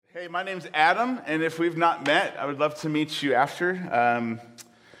Hey, my name's Adam, and if we've not met, I would love to meet you after.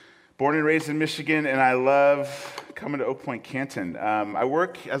 Born and raised in Michigan, and I love coming to Oak Point Canton. I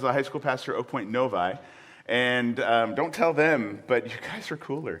work as a high school pastor at Oak Point Novi, and don't tell them, but you guys are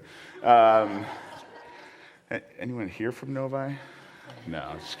cooler. Anyone here from Novi?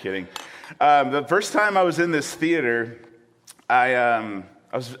 No, just kidding. The first time I was in this theater, I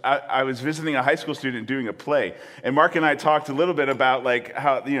was visiting a high school student doing a play, and Mark and I talked a little bit about like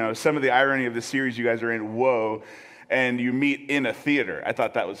how some of the irony of the series you guys are in. Whoa, and you meet in a theater. I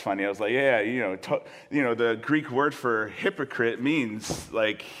thought that was funny. I was like, yeah, the Greek word for hypocrite means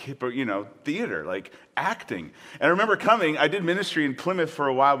like theater, like acting. And I remember coming. I did ministry in Plymouth for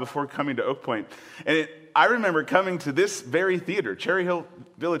a while before coming to Oak Point, and I remember coming to this very theater, Cherry Hill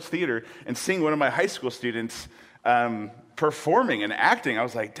Village Theater, and seeing one of my high school students performing and acting. I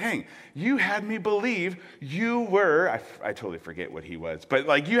was like, dang, you had me believe you were, I totally forget what he was, but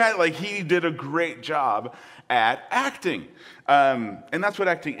he did a great job at acting. And that's what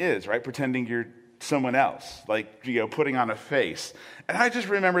acting is, right? Pretending you're someone else, putting on a face. And I just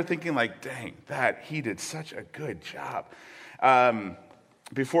remember thinking like, dang, he did such a good job.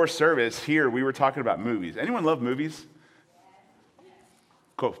 Before service here, we were talking about movies. Anyone love movies?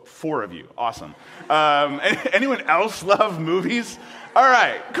 Cool, 4 of you, awesome. Anyone else love movies? All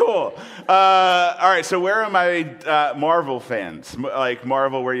right, cool. All right, so where are my Marvel fans? Like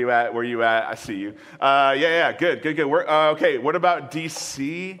Marvel, where you at? I see you. Yeah, good. Okay, what about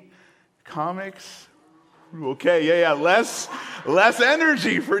DC Comics? Okay, yeah, less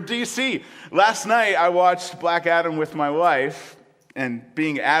energy for DC. Last night I watched Black Adam with my wife. And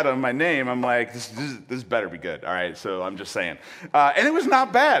being Adam, my name, I'm like, this better be good, all right? So I'm just saying. And it was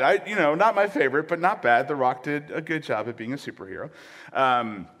not bad. Not my favorite, but not bad. The Rock did a good job at being a superhero.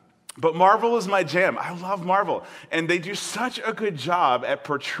 But Marvel is my jam. I love Marvel. And they do such a good job at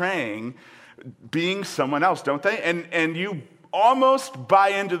portraying being someone else, don't they? And you almost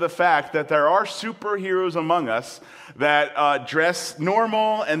buy into the fact that there are superheroes among us that dress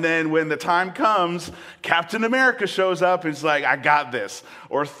normal, and then when the time comes, Captain America shows up and is like, I got this.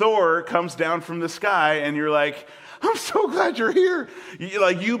 Or Thor comes down from the sky, and you're like, I'm so glad you're here.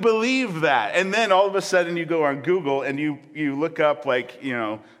 You believe that. And then all of a sudden you go on Google and you look up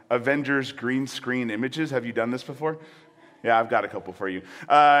Avengers green screen images. Have you done this before? Yeah, I've got a couple for you.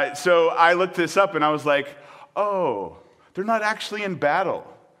 So I looked this up and I was like, oh, they're not actually in battle.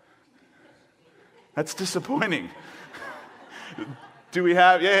 That's disappointing. Do we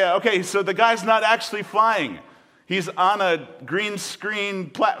have, yeah, okay, so the guy's not actually flying. He's on a green screen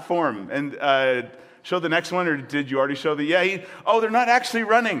platform. And show the next one, or did you already show they're not actually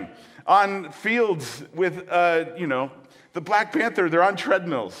running on fields with, the Black Panther, they're on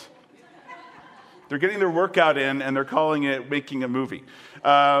treadmills. They're getting their workout in, and they're calling it making a movie.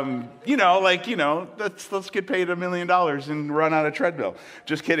 Let's get paid $1 million and run on a treadmill.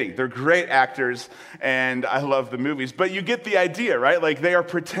 Just kidding. They're great actors, and I love the movies. But you get the idea, right? Like, they are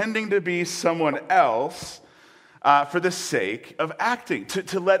pretending to be someone else for the sake of acting,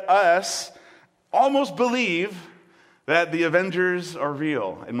 to let us almost believe that the Avengers are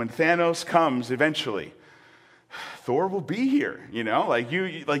real. And when Thanos comes eventually, Thor will be here,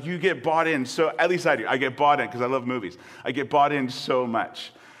 you get bought in. So at least I do. I get bought in because I love movies. I get bought in so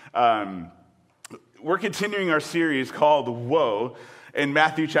much. We're continuing our series called Whoa in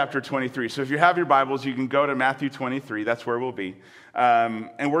Matthew chapter 23. So if you have your Bibles, you can go to Matthew 23. That's where we'll be.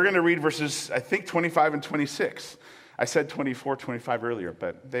 And we're going to read verses, I think, 25 and 26. I said 24, 25 earlier,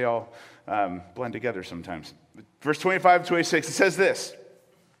 but they all blend together sometimes. Verse 25 and 26, it says this: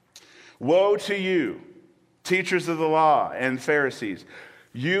 Woe to you, teachers of the law and Pharisees,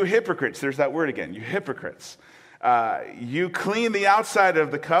 you hypocrites. There's that word again, you hypocrites. You clean the outside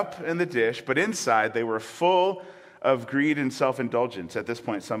of the cup and the dish, but inside they were full of greed and self-indulgence. At this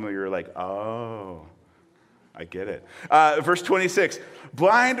point, some of you are like, oh, I get it. Verse 26,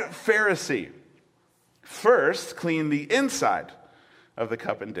 blind Pharisee, first clean the inside of the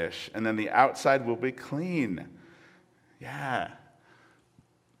cup and dish, and then the outside will be clean. Yeah.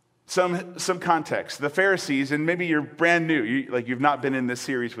 Some context. The Pharisees, and maybe you're brand new, you've not been in this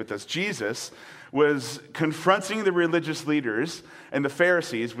series with us. Jesus was confronting the religious leaders and the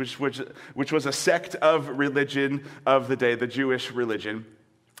Pharisees, which was a sect of religion of the day, the Jewish religion.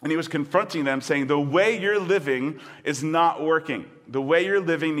 And he was confronting them, saying, the way you're living is not working. The way you're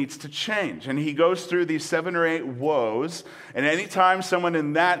living needs to change. And he goes through these 7 or 8 woes. And anytime someone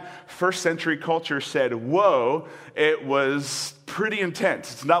in that first century culture said, whoa, it was pretty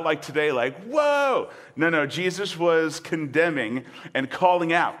intense. It's not like today, like, whoa. No, Jesus was condemning and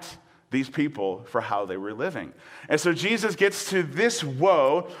calling out these people for how they were living. And so Jesus gets to this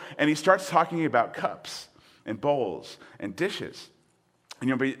woe, and he starts talking about cups and bowls and dishes.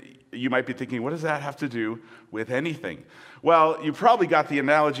 And you might be thinking, what does that have to do with anything? Well, you probably got the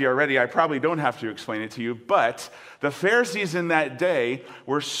analogy already. I probably don't have to explain it to you, but the Pharisees in that day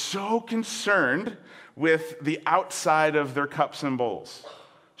were so concerned with the outside of their cups and bowls.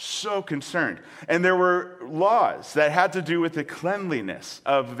 So concerned. And there were laws that had to do with the cleanliness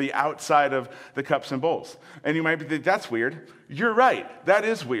of the outside of the cups and bowls. And you might be thinking, that's weird. You're right. That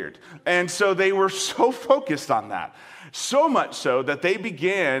is weird. And so they were so focused on that. So much so that they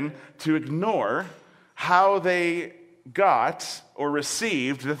began to ignore how they got or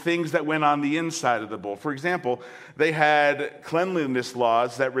received the things that went on the inside of the bowl. For example, they had cleanliness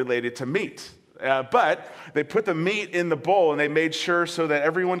laws that related to meat. But they put the meat in the bowl, and they made sure so that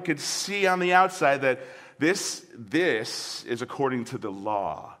everyone could see on the outside that this is according to the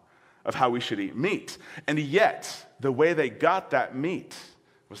law of how we should eat meat. And yet, the way they got that meat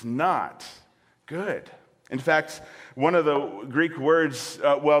was not good. In fact, one of the Greek words,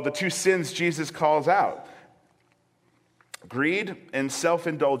 the two sins Jesus calls out, greed and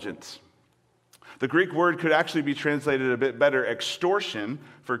self-indulgence. The Greek word could actually be translated a bit better, extortion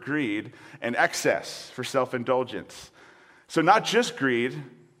for greed and excess for self-indulgence. So not just greed,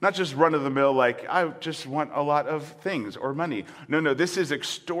 not just run-of-the-mill, like I just want a lot of things or money. No, this is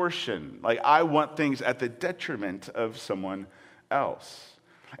extortion. Like I want things at the detriment of someone else.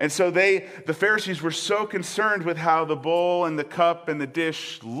 And so the Pharisees were so concerned with how the bowl and the cup and the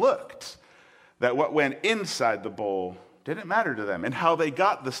dish looked that what went inside the bowl didn't matter to them. And how they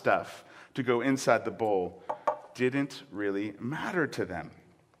got the stuff to go inside the bowl didn't really matter to them.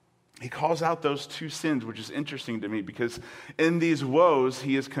 He calls out those two sins, which is interesting to me because in these woes,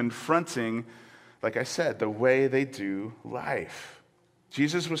 he is confronting, like I said, the way they do life.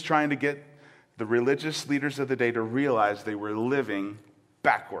 Jesus was trying to get the religious leaders of the day to realize they were living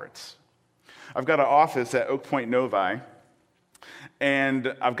backwards. I've got an office at Oak Point Novi,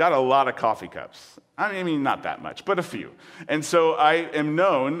 and I've got a lot of coffee cups. I mean, not that much, but a few. And so I am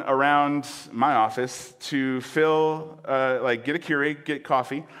known around my office to fill, get a Keurig, get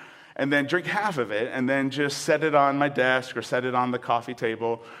coffee, and then drink half of it, and then just set it on my desk or set it on the coffee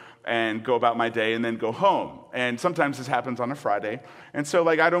table and go about my day and then go home. And sometimes this happens on a Friday. And so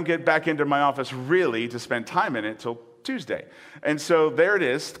I don't get back into my office really to spend time in it till Tuesday. And so there it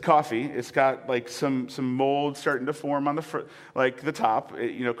is, coffee. It's got some mold starting to form on the top,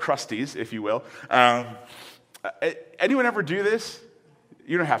 crusties, if you will. Anyone ever do this?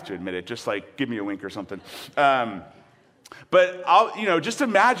 You don't have to admit it. Just give me a wink or something. But I'll, just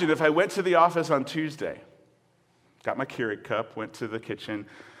imagine if I went to the office on Tuesday, got my Keurig cup, went to the kitchen,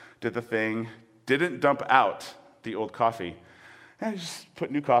 did the thing, didn't dump out the old coffee, and I just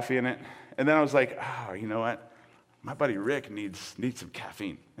put new coffee in it. And then I was like, oh, you know what? My buddy Rick needs some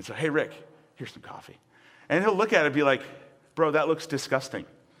caffeine. And so, hey, Rick, here's some coffee. And he'll look at it and be like, bro, that looks disgusting.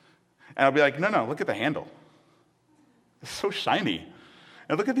 And I'll be like, no, look at the handle. It's so shiny.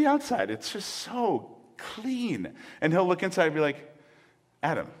 And look at the outside. It's just so clean. And he'll look inside and be like,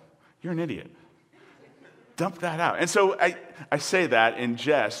 Adam, you're an idiot. Dump that out. And so I say that in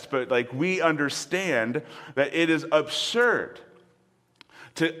jest, but we understand that it is absurd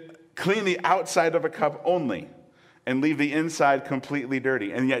to clean the outside of a cup only and leave the inside completely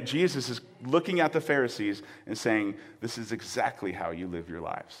dirty. And yet Jesus is looking at the Pharisees and saying, this is exactly how you live your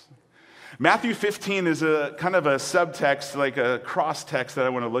lives. Matthew 15 is a kind of a subtext, like a cross text that I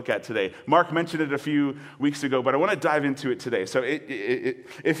want to look at today. Mark mentioned it a few weeks ago, but I want to dive into it today. So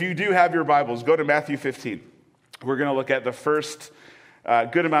if you do have your Bibles, go to Matthew 15. We're going to look at the first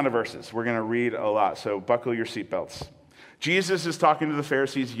good amount of verses. We're going to read a lot, so buckle your seatbelts. Jesus is talking to the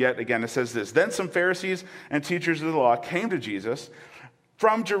Pharisees yet again. It says this, then some Pharisees and teachers of the law came to Jesus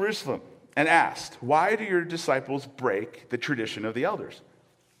from Jerusalem and asked, why do your disciples break the tradition of the elders?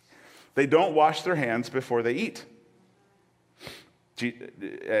 They don't wash their hands before they eat.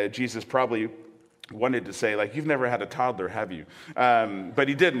 Jesus probably wanted to say, you've never had a toddler, have you? But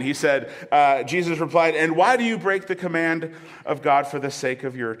he didn't. He said, Jesus replied, and why do you break the command of God for the sake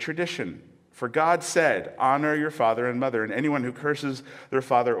of your tradition? For God said, honor your father and mother, and anyone who curses their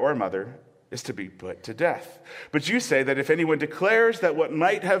father or mother is to be put to death. But you say that if anyone declares that what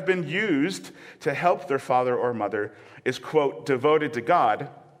might have been used to help their father or mother is, quote, devoted to God,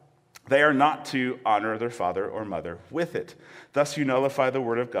 they are not to honor their father or mother with it. Thus you nullify the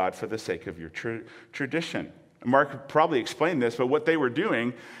word of God for the sake of your tradition. Mark probably explained this, but what they were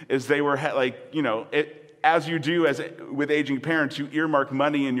doing is they were as you do with aging parents, you earmark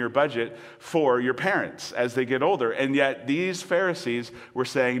money in your budget for your parents as they get older. And yet these Pharisees were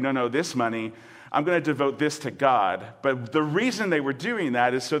saying, no, this money, I'm going to devote this to God. But the reason they were doing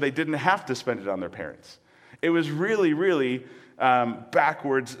that is so they didn't have to spend it on their parents. It was really, really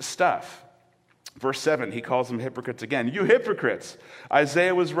backwards stuff. Verse 7, he calls them hypocrites again. You hypocrites!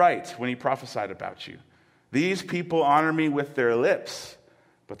 Isaiah was right when he prophesied about you. These people honor me with their lips,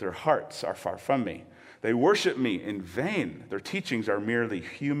 but their hearts are far from me. They worship me in vain. Their teachings are merely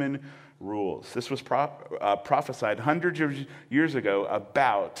human rules. This was prophesied hundreds of years ago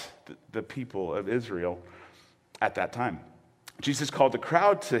about the people of Israel at that time. Jesus called the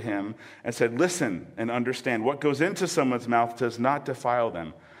crowd to him and said, listen and understand. What goes into someone's mouth does not defile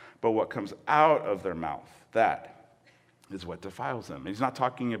them, but what comes out of their mouth, that is what defiles them. He's not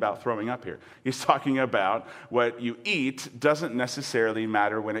talking about throwing up here. He's talking about what you eat doesn't necessarily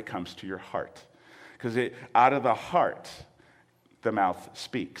matter when it comes to your heart. Because out of the heart, the mouth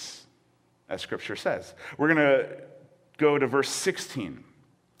speaks, as Scripture says. We're going to go to verse 16.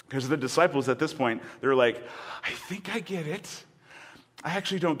 Because the disciples at this point, they're like, I think I get it. I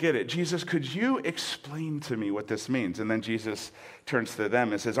actually don't get it. Jesus, could you explain to me what this means? And then Jesus turns to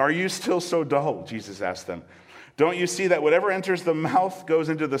them and says, are you still so dull? Jesus asked them. Don't you see that whatever enters the mouth goes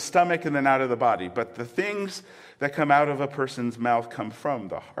into the stomach and then out of the body? But the things that come out of a person's mouth come from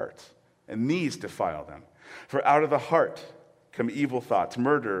the heart, and these defile them. For out of the heart come evil thoughts,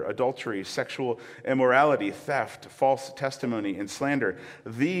 murder, adultery, sexual immorality, theft, false testimony, and slander.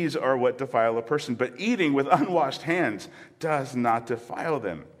 These are what defile a person. But eating with unwashed hands does not defile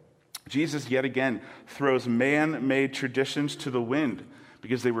them. Jesus yet again throws man-made traditions to the wind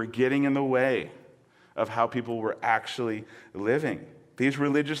because they were getting in the way of how people were actually living. These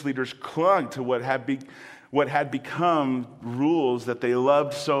religious leaders clung to what had become rules that they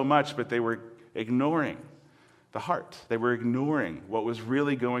loved so much, but they were ignoring the heart. They were ignoring what was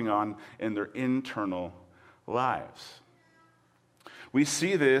really going on in their internal lives. We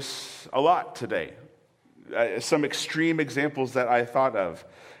see this a lot today. Some extreme examples that I thought of.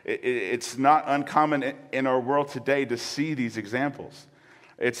 It's not uncommon in our world today to see these examples.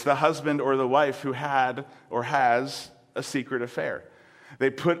 It's the husband or the wife who had or has a secret affair. They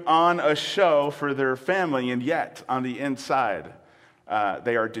put on a show for their family, and yet on the inside,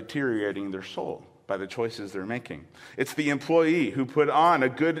 they are deteriorating their soul by the choices they're making. It's the employee who put on a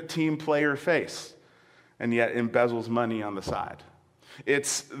good team player face and yet embezzles money on the side.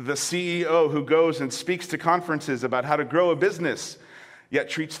 It's the CEO who goes and speaks to conferences about how to grow a business, yet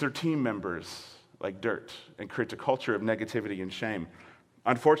treats their team members like dirt and creates a culture of negativity and shame.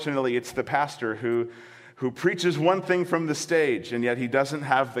 Unfortunately, it's the pastor who preaches one thing from the stage, and yet he doesn't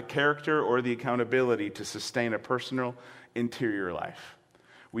have the character or the accountability to sustain a personal interior life.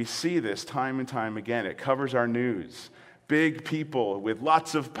 We see this time and time again. It covers our news. Big people with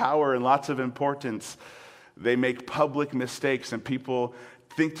lots of power and lots of importance, they make public mistakes, and people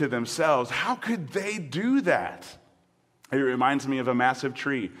think to themselves, how could they do that? It reminds me of a massive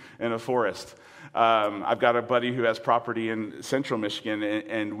tree in a forest. I've got a buddy who has property in central Michigan,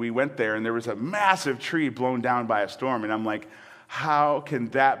 and we went there, and there was a massive tree blown down by a storm, and I'm like, how can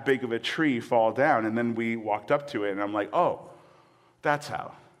that big of a tree fall down? And then we walked up to it, and I'm like, oh, that's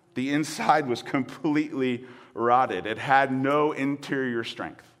how. The inside was completely rotted. It had no interior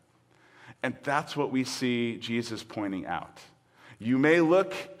strength. And that's what we see Jesus pointing out. You may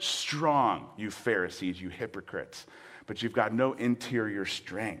look strong, you Pharisees, you hypocrites, but you've got no interior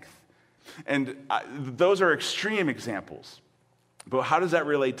strength. And those are extreme examples. But how does that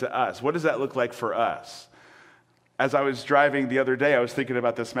relate to us? What does that look like for us? As I was driving the other day, I was thinking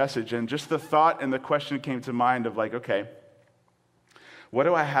about this message, and just the thought and the question came to mind of like, okay, what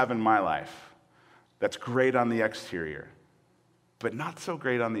do I have in my life that's great on the exterior, but not so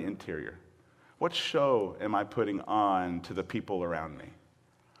great on the interior? What show am I putting on to the people around me?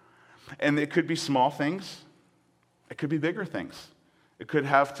 And it could be small things. It could be bigger things. It could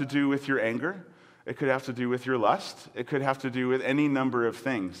have to do with your anger. It could have to do with your lust. It could have to do with any number of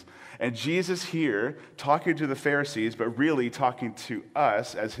things. And Jesus here, talking to the Pharisees, but really talking to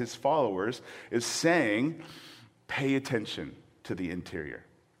us as his followers, is saying, pay attention to the interior.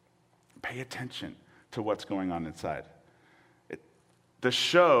 Pay attention to what's going on inside. The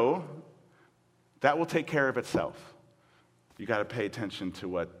show, that will take care of itself. You got to pay attention to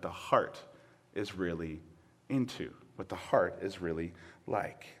what the heart is really into, what the heart is really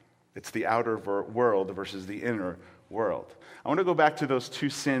like. It's the outer world versus the inner world. I want to go back to those two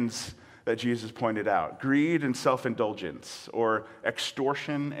sins that Jesus pointed out: greed and self-indulgence, or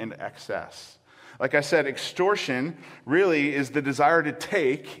extortion and excess. Like I said, extortion really is the desire to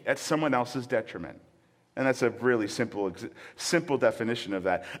take at someone else's detriment. And that's a really simple definition of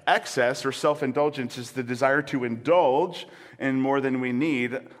that. Excess or self-indulgence is the desire to indulge in more than we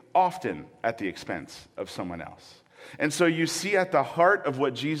need, often at the expense of someone else. And so you see at the heart of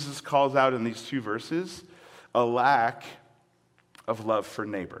what Jesus calls out in these two verses, a lack of love for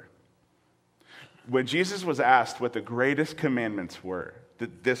neighbor. When Jesus was asked what the greatest commandments were,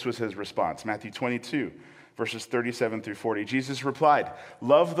 this was his response. Matthew 22, verses 37 through 40. Jesus replied,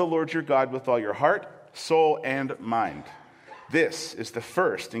 "Love the Lord your God with all your heart, soul, and mind. This is the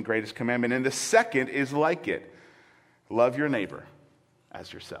first and greatest commandment, and the second is like it. Love your neighbor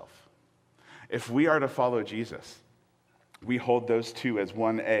as yourself." If we are to follow Jesus, we hold those two as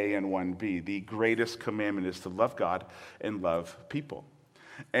 1A and 1B. The greatest commandment is to love God and love people.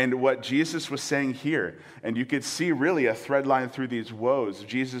 And what Jesus was saying here, and you could see really a thread line through these woes,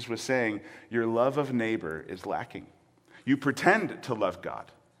 Jesus was saying, your love of neighbor is lacking. You pretend to love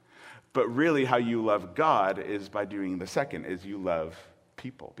God, but really how you love God is by doing the second, is you love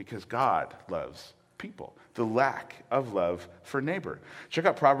people, because God loves people. The lack of love for neighbor. Check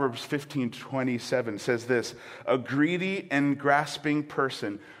out Proverbs 15:27 says this, "A greedy and grasping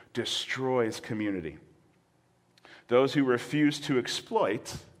person destroys community. Those who refuse to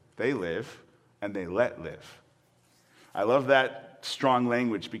exploit, they live and they let live." I love that strong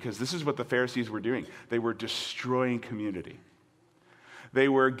language because this is what the Pharisees were doing. They were destroying community. They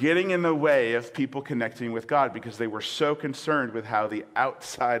were getting in the way of people connecting with God because they were so concerned with how the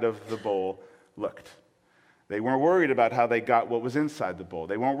outside of the bowl looked. They weren't worried about how they got what was inside the bowl.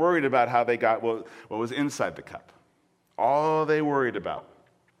 They weren't worried about how they got what was inside the cup. All they worried about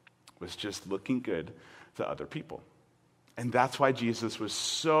was just looking good to other people. And that's why Jesus was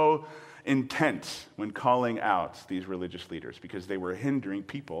so intense when calling out these religious leaders, because they were hindering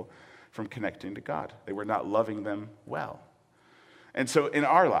people from connecting to God. They were not loving them well. And so in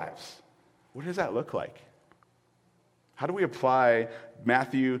our lives, what does that look like? How do we apply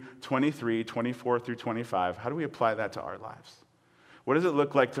Matthew 23, 24 through 25? How do we apply that to our lives? What does it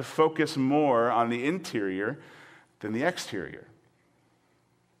look like to focus more on the interior than the exterior?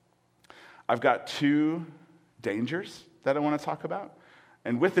 I've got two dangers that I want to talk about.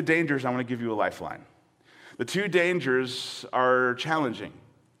 And with the dangers, I want to give you a lifeline. The two dangers are challenging,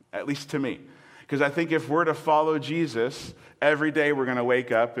 at least to me. Because I think if we're to follow Jesus, every day we're going to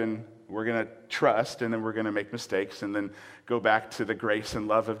wake up and we're going to trust, and then we're going to make mistakes, and then go back to the grace and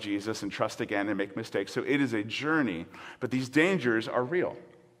love of Jesus and trust again and make mistakes. So it is a journey, but these dangers are real.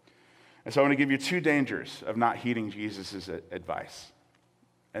 And so I want to give you two dangers of not heeding Jesus' advice,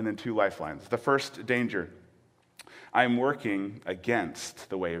 and then two lifelines. The first danger, I'm working against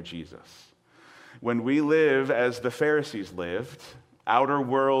the way of Jesus. When we live as the Pharisees lived, outer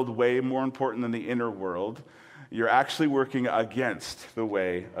world way more important than the inner world, you're actually working against the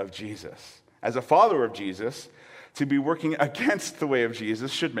way of Jesus. As a follower of Jesus, to be working against the way of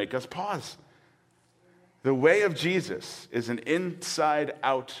Jesus should make us pause. The way of Jesus is an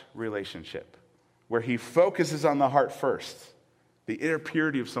inside-out relationship where he focuses on the heart first, the inner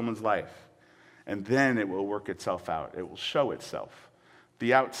purity of someone's life, and then it will work itself out. It will show itself.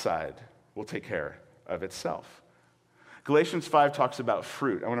 The outside will take care of itself. Galatians 5 talks about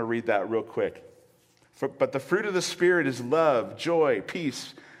fruit. I want to read that real quick. But the fruit of the Spirit is love, joy,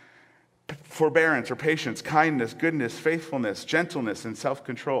 peace, forbearance or patience, kindness, goodness, faithfulness, gentleness, and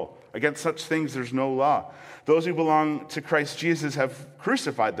self-control. Against such things there's no law. Those who belong to Christ Jesus have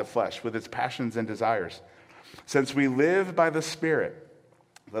crucified the flesh with its passions and desires. Since we live by the Spirit,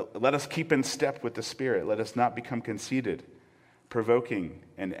 let us keep in step with the Spirit. Let us not become conceited, provoking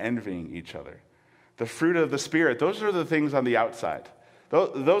and envying each other. The fruit of the Spirit, those are the things on the outside.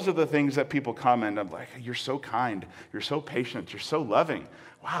 Those are the things that people comment on, like, you're so kind, you're so patient, you're so loving.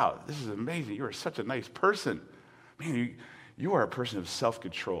 Wow, this is amazing. You are such a nice person. Man, you are a person of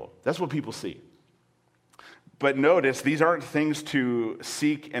self-control. That's what people see. But notice, these aren't things to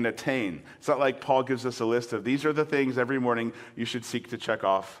seek and attain. It's not like Paul gives us a list of, these are the things every morning you should seek to check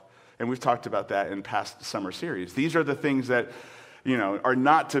off. And we've talked about that in past summer series. These are the things that, are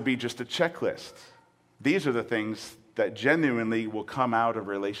not to be just a checklist. These are the things that genuinely will come out of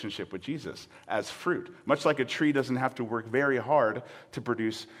relationship with Jesus as fruit. Much like a tree doesn't have to work very hard to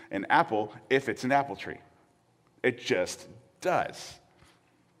produce an apple if it's an apple tree. It just does.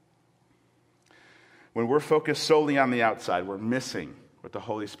 When we're focused solely on the outside, we're missing what the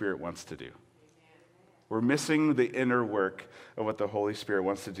Holy Spirit wants to do. We're missing the inner work of what the Holy Spirit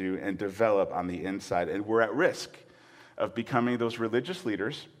wants to do and develop on the inside. And we're at risk of becoming those religious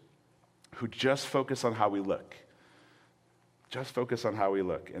leaders who just focus on how we look. Just focus on how we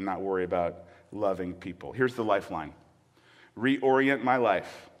look and not worry about loving people. Here's the lifeline. Reorient my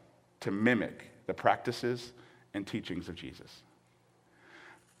life to mimic the practices and teachings of Jesus.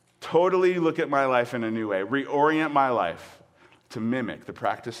 Totally look at my life in a new way. Reorient my life to mimic the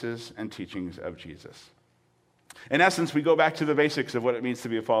practices and teachings of Jesus. In essence, we go back to the basics of what it means to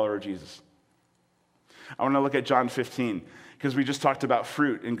be a follower of Jesus. I want to look at John 15, because we just talked about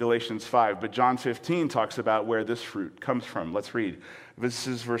fruit in Galatians 5, but John 15 talks about where this fruit comes from. Let's read. This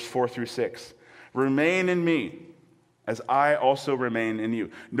is verse 4 through 6. Remain in me, as I also remain in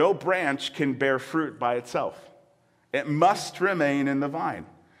you. No branch can bear fruit by itself. It must remain in the vine.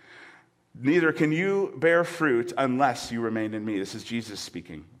 Neither can you bear fruit unless you remain in me. This is Jesus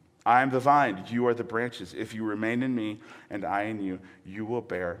speaking. I am the vine, you are the branches. If you remain in me and I in you, you will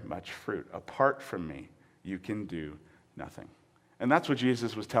bear much fruit. Apart from me, you can do nothing. And that's what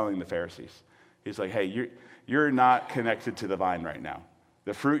Jesus was telling the Pharisees. He's like, hey, you're not connected to the vine right now.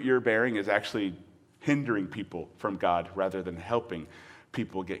 The fruit you're bearing is actually hindering people from God rather than helping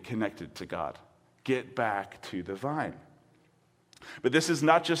people get connected to God. Get back to the vine. But this is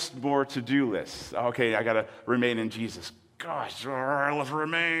not just more to-do lists. Okay, I got to remain in Jesus. Gosh, let's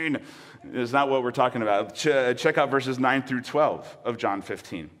remain. It's not what we're talking about. Check out verses 9 through 12 of John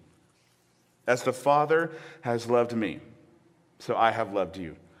 15. As the Father has loved me, so I have loved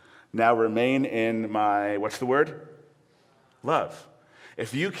you. Now remain in my, what's the word? Love.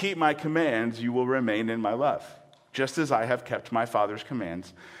 If you keep my commands, you will remain in my love, just as I have kept my Father's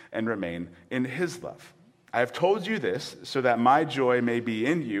commands and remain in his love. I have told you this so that my joy may be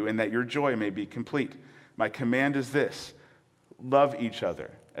in you and that your joy may be complete. My command is this: love each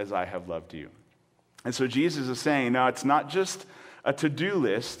other as I have loved you. And so Jesus is saying, now it's not just a to-do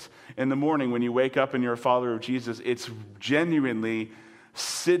list in the morning when you wake up and you're a follower of Jesus. It's genuinely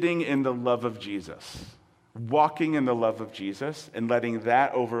sitting in the love of Jesus, walking in the love of Jesus, and letting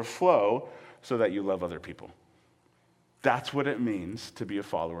that overflow so that you love other people. That's what it means to be a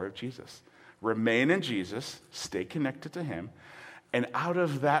follower of Jesus. Remain in Jesus, stay connected to him, and out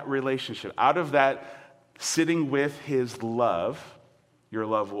of that relationship, out of that sitting with his love, your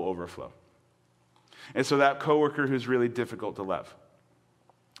love will overflow. And so that coworker who's really difficult to love,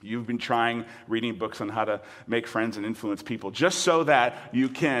 you've been reading books on how to make friends and influence people just so that you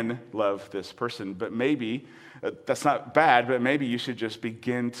can love this person. But maybe, that's not bad, but maybe you should just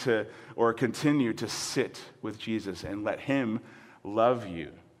begin to, or continue to sit with Jesus and let him love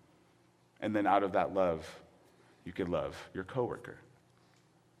you. And then out of that love, you can love your coworker.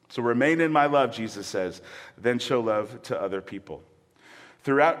 So remain in my love, Jesus says, then show love to other people.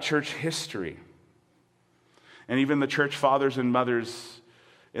 Throughout church history, and even the church fathers and mothers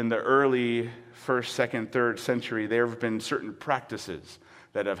in the early 1st, 2nd, 3rd century, there have been certain practices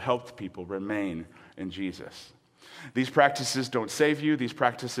that have helped people remain in Jesus. These practices don't save you. These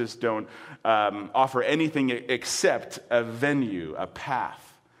practices don't offer anything except a venue, a path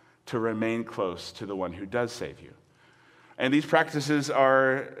to remain close to the one who does save you. And these practices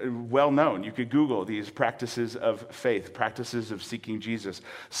are well known. You could Google these practices of faith, practices of seeking Jesus.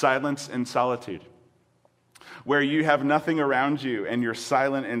 Silence and solitude, where you have nothing around you and you're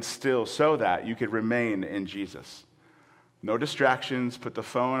silent and still so that you could remain in Jesus. No distractions, put the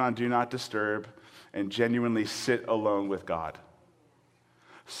phone on do not disturb, and genuinely sit alone with God.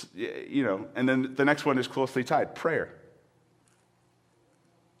 And then the next one is closely tied, prayer.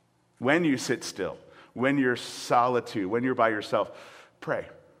 When you sit still, when you're solitude, when you're by yourself, pray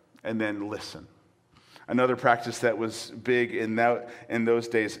and then listen. Another practice that was big in those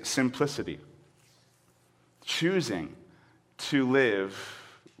days, simplicity. Choosing to live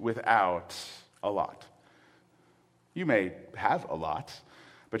without a lot. You may have a lot,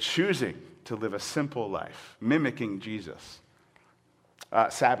 but choosing to live a simple life, mimicking Jesus.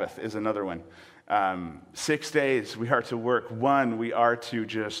 Sabbath is another one. 6 days we are to work. 1, we are to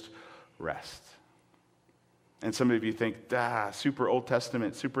just rest. And some of you think, super Old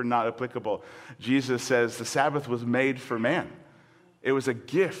Testament, super not applicable. Jesus says the Sabbath was made for man. It was a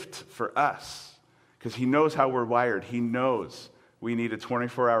gift for us because he knows how we're wired. He knows we need a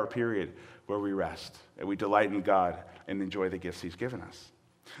 24-hour period where we rest and we delight in God and enjoy the gifts he's given us.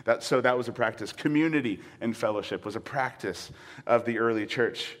 That was a practice. Community and fellowship was a practice of the early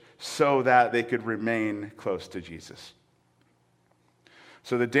church so that they could remain close to Jesus.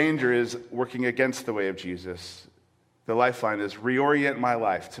 So the danger is working against the way of Jesus. The lifeline is reorient my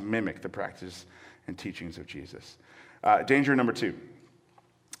life to mimic the practice and teachings of Jesus. Danger number 2.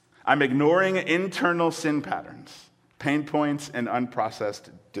 I'm ignoring internal sin patterns, pain points, and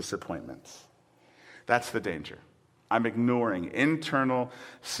unprocessed disappointments. That's the danger. I'm ignoring internal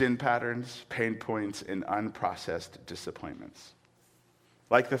sin patterns, pain points, and unprocessed disappointments.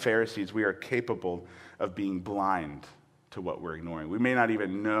 Like the Pharisees, we are capable of being blind to what we're ignoring. We may not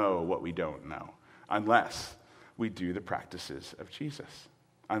even know what we don't know unless we do the practices of Jesus,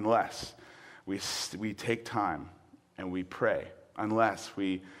 unless we take time and we pray, unless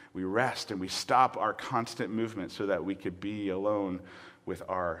we rest and we stop our constant movement so that we could be alone with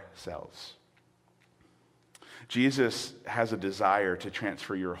ourselves. Jesus has a desire to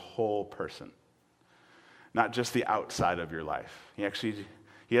transfer your whole person, not just the outside of your life. He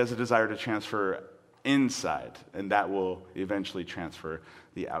has a desire to transfer inside, and that will eventually transfer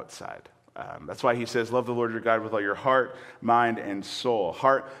the outside. That's why he says, love the Lord your God with all your heart, mind, and soul.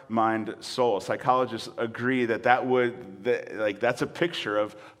 Heart, mind, soul. Psychologists agree that's a picture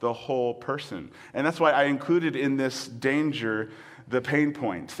of the whole person. And that's why I included in this danger the pain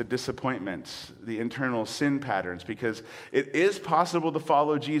points, the disappointments, the internal sin patterns, because it is possible to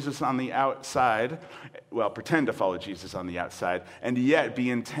follow Jesus on the outside, pretend to follow Jesus on the outside, and yet be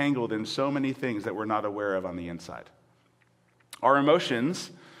entangled in so many things that we're not aware of on the inside. Our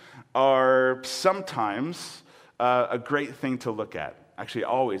emotions are sometimes a great thing to look at, actually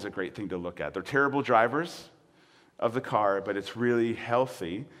always a great thing to look at. They're terrible drivers of the car, but it's really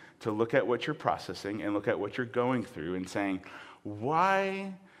healthy to look at what you're processing and look at what you're going through and saying,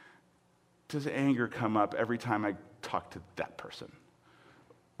 why does anger come up every time I talk to that person?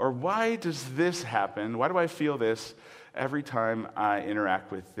 Or why does this happen? Why do I feel this every time I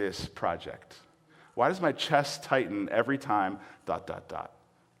interact with this project? Why does my chest tighten every time ...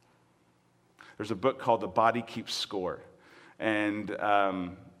 There's a book called The Body Keeps Score, and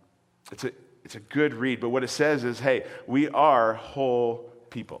it's a good read, but what it says is, hey, we are whole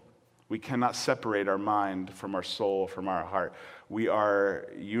people. We cannot separate our mind from our soul, from our heart. We are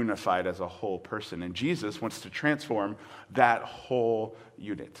unified as a whole person. And Jesus wants to transform that whole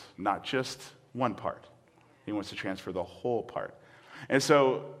unit, not just one part. He wants to transfer the whole part. And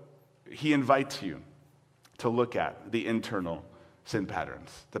so he invites you to look at the internal sin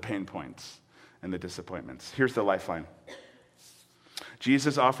patterns, the pain points, and the disappointments. Here's the lifeline.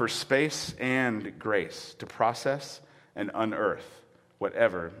 Jesus offers space and grace to process and unearth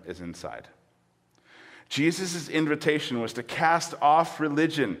whatever is inside. Jesus' invitation was to cast off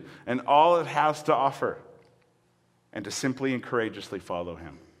religion and all it has to offer and to simply and courageously follow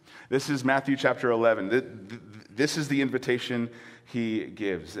him. This is Matthew chapter 11. This is the invitation he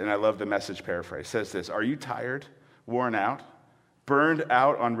gives, and I love the Message paraphrase. It says this, are you tired, worn out, burned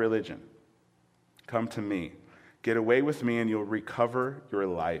out on religion? Come to me. Get away with me and you'll recover your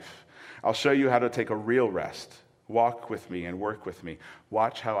life. I'll show you how to take a real rest. Walk with me and work with me.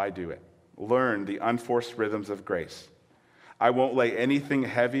 Watch how I do it. Learn the unforced rhythms of grace. I won't lay anything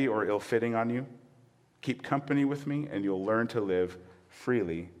heavy or ill-fitting on you. Keep company with me and you'll learn to live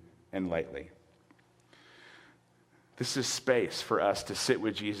freely and lightly. This is space for us to sit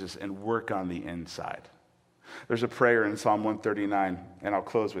with Jesus and work on the inside. There's a prayer in Psalm 139, and I'll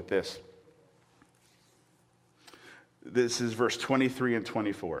close with this. This is verse 23 and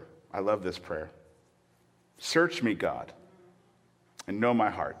 24. I love this prayer. Search me, God, and know my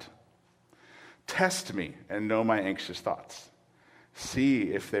heart. Test me and know my anxious thoughts. See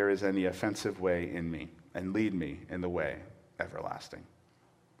if there is any offensive way in me, and lead me in the way everlasting.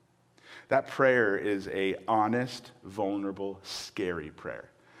 That prayer is a honest, vulnerable, scary prayer.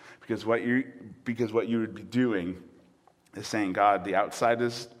 Because what you would be doing is saying, God, the outside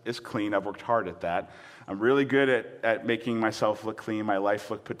is clean. I've worked hard at that. I'm really good at making myself look clean, my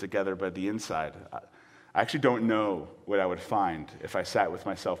life look put together, but the inside, I actually don't know what I would find if I sat with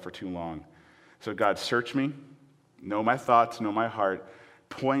myself for too long. So God, search me, know my thoughts, know my heart,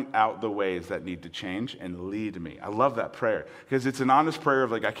 point out the ways that need to change, and lead me. I love that prayer because it's an honest prayer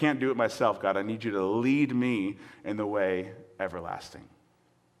of I can't do it myself, God. I need you to lead me in the way everlasting.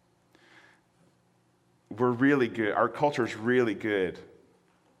 We're really good. Our culture is really good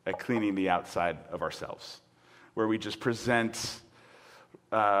at cleaning the outside of ourselves, where we just present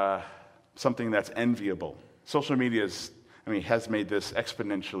something that's enviable. Social media has made this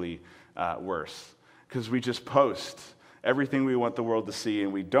exponentially worse because we just post everything we want the world to see,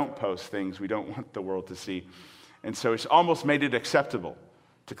 and we don't post things we don't want the world to see. And so it's almost made it acceptable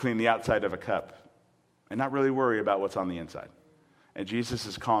to clean the outside of a cup and not really worry about what's on the inside. And Jesus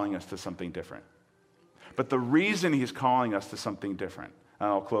is calling us to something different. But the reason he's calling us to something different, and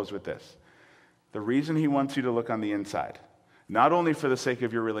I'll close with this, the reason he wants you to look on the inside, not only for the sake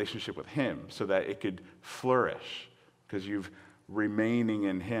of your relationship with him, so that it could flourish, because you've remaining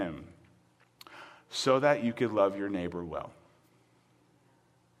in him, so that you could love your neighbor well,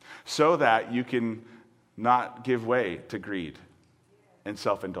 so that you can not give way to greed and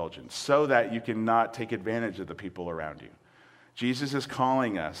self-indulgence, so that you can not take advantage of the people around you. Jesus is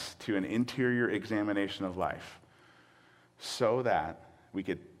calling us to an interior examination of life so that we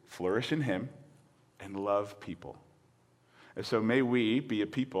could flourish in him and love people. And so may we be a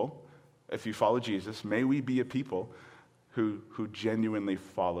people, if you follow Jesus, may we be a people who genuinely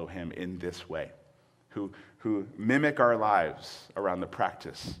follow him in this way, who mimic our lives around the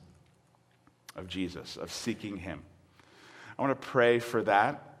practice of Jesus, of seeking him. I want to pray for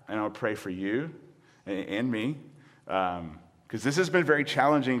that, and I want to pray for you and me, because this has been very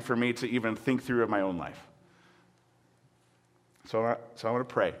challenging for me to even think through in my own life. So I want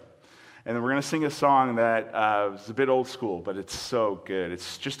to pray. And then we're going to sing a song that is a bit old school, but it's so good.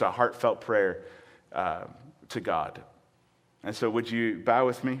 It's just a heartfelt prayer to God. And so would you bow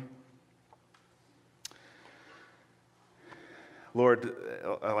with me? Lord,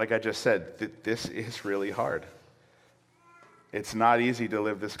 like I just said, this is really hard. It's not easy to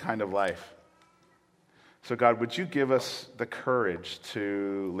live this kind of life. So God, would you give us the courage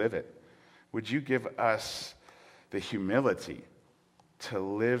to live it? Would you give us the humility to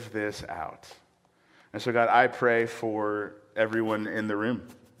live this out? And so God, I pray for everyone in the room.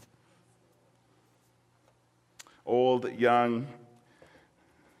 Old, young,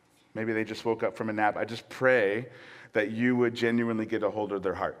 maybe they just woke up from a nap. I just pray that you would genuinely get a hold of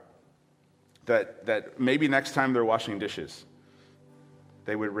their heart. That maybe next time they're washing dishes,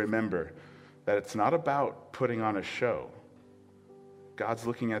 they would remember that it's not about putting on a show. God's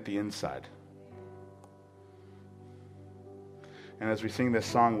looking at the inside. And as we sing this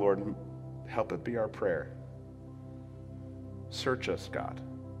song, Lord, help it be our prayer. Search us, God.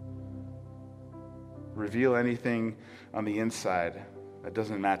 Reveal anything on the inside that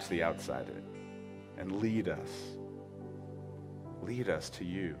doesn't match the outside. And lead us. Lead us to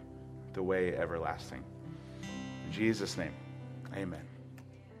you, the way everlasting. In Jesus' name, amen.